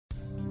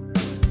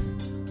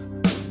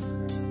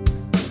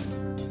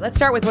Let's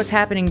start with what's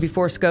happening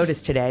before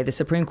SCOTUS today. The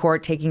Supreme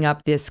Court taking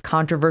up this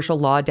controversial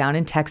law down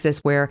in Texas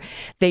where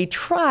they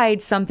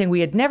tried something we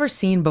had never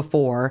seen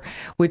before,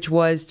 which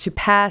was to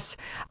pass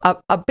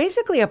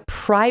basically a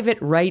private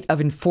right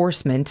of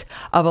enforcement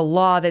of a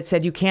law that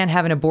said you can't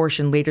have an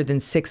abortion later than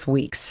 6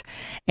 weeks.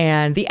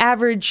 And the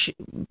average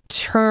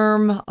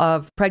term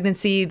of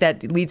pregnancy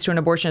that leads to an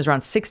abortion is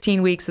around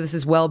 16 weeks. So this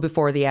is well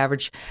before the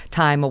average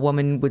time a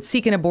woman would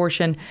seek an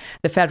abortion.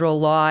 The federal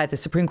law at the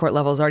Supreme Court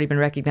level has already been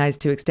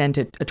recognized to extend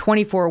to a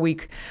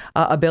 24-week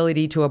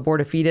ability to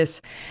abort a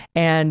fetus.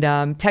 And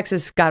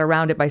Texas got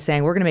around it by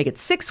saying, we're going to make it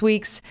 6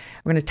 weeks.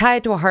 We're going to tie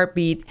it to a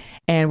heartbeat.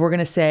 And we're going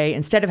to say,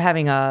 instead of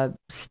having a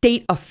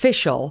state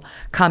official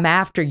come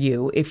after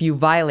you if you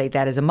violate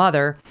that as a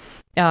mother,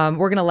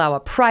 we're going to allow a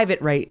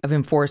private right of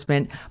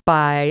enforcement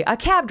by a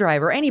cab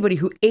driver, anybody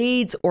who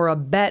aids or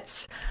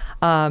abets.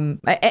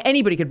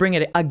 Anybody could bring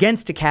it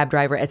against a cab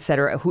driver, et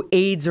cetera, who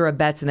aids or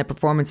abets in the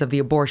performance of the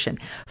abortion.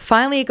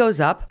 Finally, it goes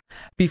up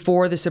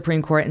before the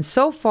Supreme Court. And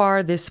so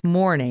far this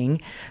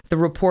morning, the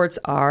reports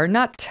are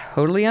not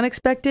totally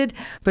unexpected,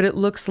 but it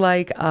looks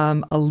like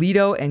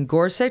Alito and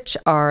Gorsuch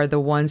are the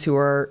ones who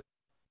are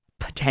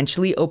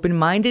potentially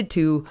open-minded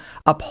to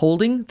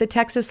upholding the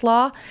Texas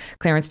law.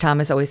 Clarence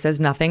Thomas always says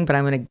nothing, but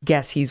I'm going to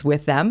guess he's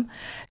with them.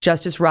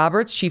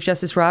 Chief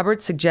Justice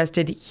Roberts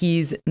suggested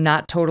he's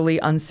not totally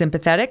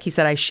unsympathetic. He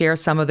said, I share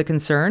some of the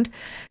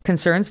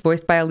concerns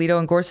voiced by Alito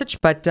and Gorsuch,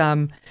 but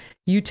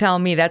you tell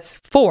me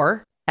that's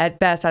 4 at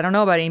best. I don't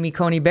know about Amy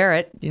Coney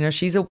Barrett. You know,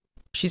 she's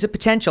a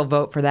potential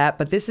vote for that,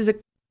 but this is a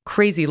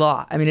crazy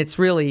law. I mean,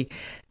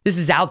 this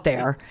is out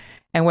there.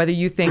 And whether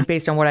you think,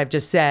 based on what I've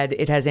just said,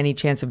 it has any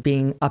chance of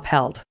being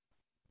upheld.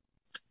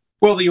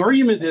 Well, the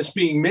argument that's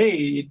being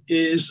made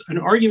is an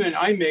argument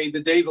I made the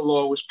day the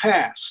law was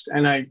passed,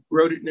 and I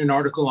wrote it in an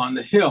article on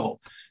The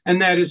Hill.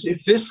 And that is,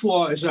 if this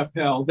law is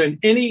upheld, then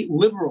any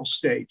liberal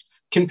state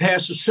can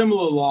pass a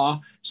similar law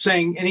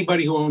saying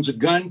anybody who owns a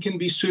gun can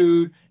be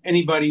sued,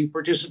 anybody who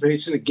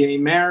participates in a gay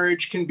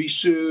marriage can be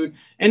sued,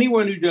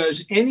 anyone who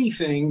does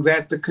anything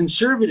that the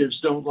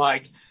conservatives don't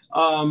like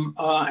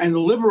and the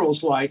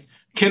liberals like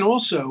can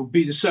also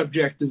be the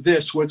subject of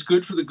this. What's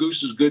good for the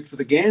goose is good for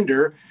the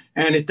gander,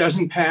 and it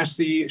doesn't pass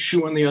the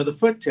shoe on the other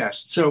foot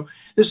test. So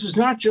this is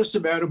not just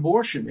about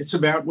abortion. It's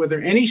about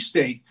whether any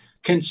state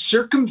can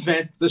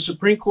circumvent the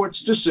Supreme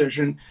Court's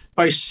decision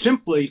by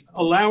simply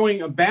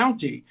allowing a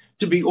bounty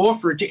to be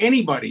offered to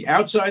anybody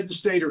outside the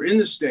state or in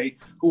the state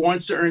who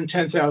wants to earn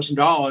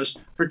 $10,000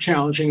 for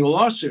challenging the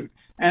lawsuit.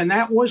 And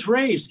that was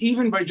raised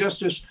even by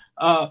Justice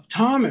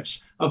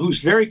Thomas,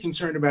 who's very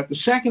concerned about the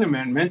Second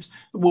Amendment.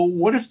 Well,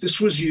 what if this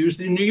was used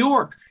in New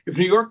York? If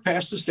New York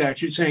passed a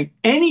statute saying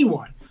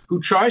anyone who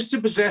tries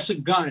to possess a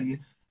gun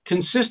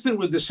consistent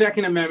with the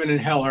Second Amendment and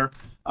Heller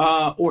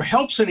or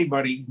helps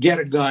anybody get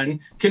a gun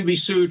can be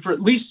sued for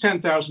at least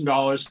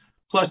 $10,000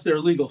 plus their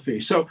legal fee.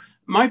 So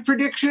my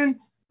prediction,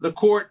 the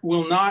court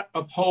will not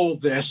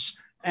uphold this,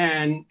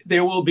 and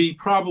there will be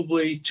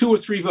probably 2 or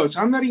 3 votes.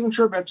 I'm not even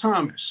sure about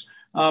Thomas.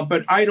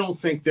 But I don't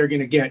think they're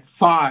going to get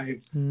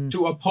 5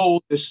 to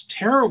uphold this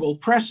terrible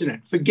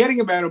precedent, forgetting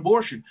about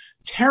abortion,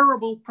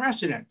 terrible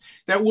precedent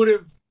that would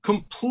have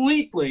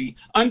completely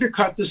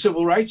undercut the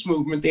civil rights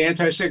movement, the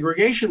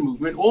anti-segregation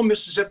movement. All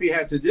Mississippi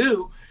had to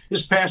do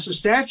is pass a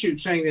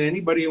statute saying that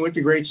anybody who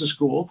integrates a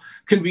school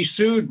can be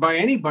sued by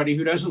anybody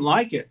who doesn't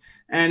like it.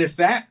 And if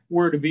that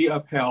were to be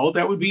upheld,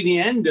 that would be the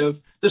end of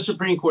the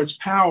Supreme Court's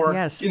power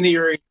in the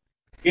area of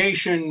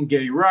segregation,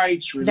 gay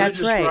rights,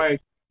 religious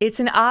rights. It's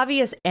an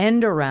obvious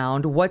end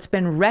around what's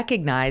been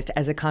recognized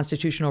as a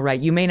constitutional right.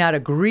 You may not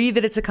agree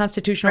that it's a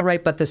constitutional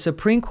right, but the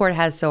Supreme Court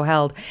has so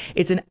held.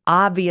 It's an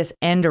obvious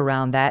end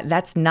around that.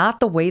 That's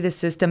not the way the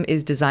system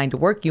is designed to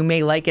work. You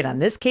may like it on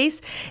this case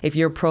if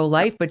you're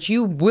pro-life, but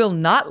you will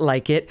not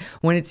like it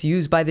when it's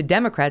used by the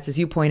Democrats, as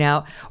you point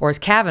out, or as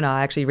Kavanaugh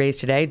actually raised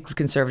today,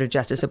 conservative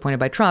justice appointed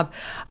by Trump,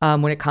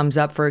 when it comes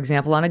up, for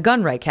example, on a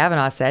gun right.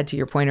 Kavanaugh said, to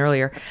your point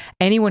earlier,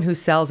 anyone who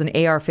sells an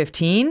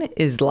AR-15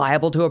 is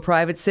liable to a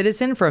private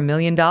citizen for $1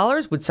 million.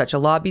 Would such a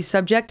law be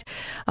subject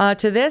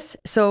to this?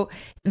 So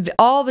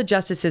all the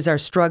justices are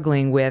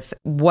struggling with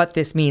what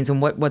this means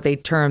and what they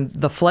term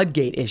the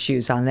floodgate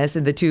issues on this.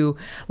 And the 2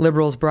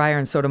 liberals, Breyer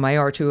and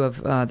Sotomayor, 2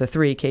 of the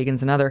 3,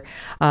 Kagan's another,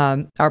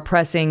 are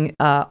pressing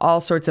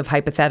all sorts of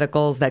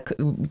hypotheticals that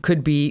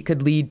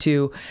could lead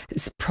to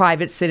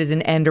private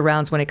citizen end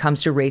arounds when it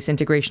comes to race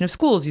integration of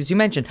schools. As you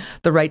mentioned,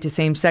 the right to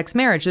same-sex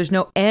marriage. There's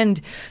no end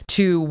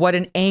to what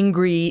an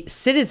angry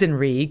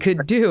citizenry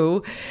could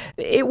do.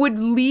 It would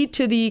lead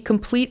to the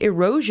complete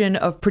erosion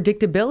of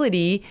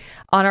predictability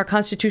on our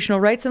constitutional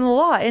rights and the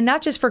law, and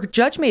not just for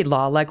judge-made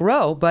law like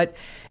Roe, but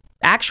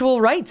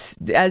actual rights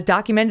as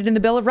documented in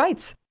the Bill of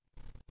Rights.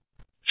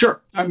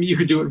 Sure. I mean, you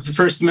could do it with the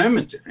First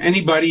Amendment.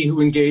 Anybody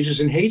who engages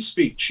in hate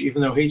speech,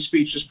 even though hate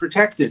speech is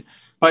protected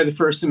by the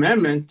First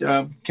Amendment,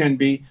 can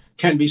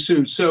be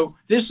sued. So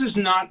this is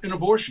not an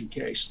abortion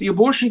case. The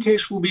abortion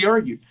case will be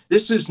argued.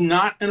 This is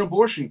not an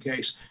abortion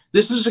case.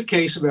 This is a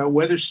case about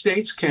whether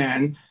states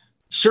can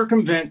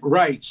circumvent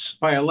rights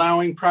by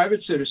allowing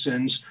private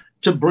citizens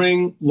to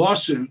bring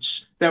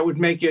lawsuits that would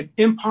make it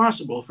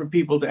impossible for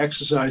people to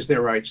exercise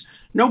their rights.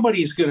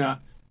 Nobody's going to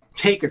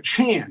take a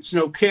chance.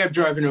 No cab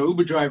driver, no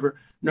Uber driver,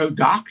 no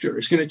doctor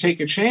is going to take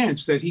a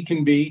chance that he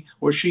can be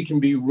or she can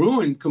be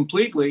ruined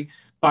completely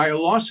by a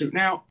lawsuit.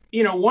 Now,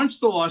 once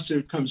the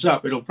lawsuit comes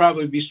up, it'll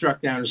probably be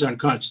struck down as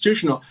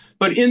unconstitutional.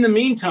 But in the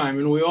meantime,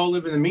 and we all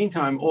live in the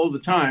meantime all the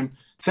time,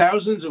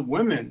 thousands of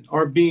women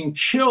are being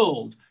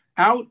chilled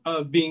out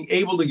of being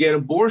able to get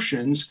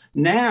abortions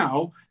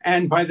now.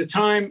 And by the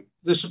time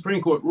the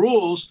Supreme Court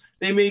rules,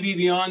 they may be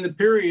beyond the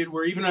period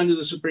where even under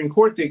the Supreme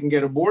Court, they can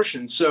get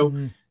abortions. So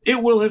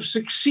it will have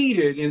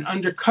succeeded in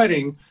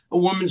undercutting a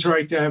woman's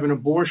right to have an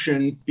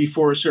abortion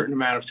before a certain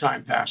amount of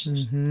time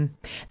passes.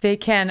 They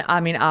can,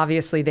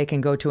 obviously they can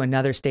go to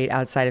another state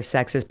outside of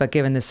Texas, but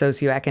given the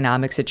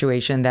socioeconomic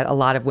situation that a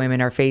lot of women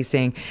are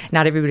facing,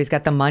 not everybody's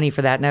got the money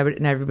for that. Not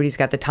everybody's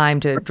got the time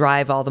to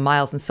drive all the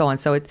miles and so on.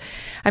 So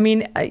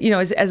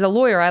as a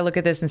lawyer, I look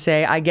at this and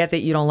say, I get that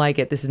you don't like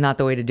it. This is not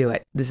the way to do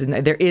it.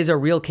 There is a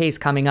real case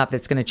coming up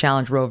that's going to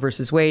challenge Roe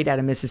versus Wade out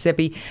of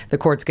Mississippi. The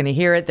court's going to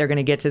hear it. They're going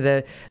to get to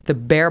the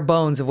bare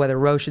bones of whether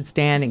Roe should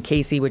stand, and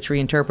Casey, which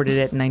reinterpreted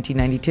it in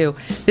 1992.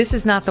 This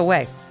is not the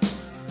way.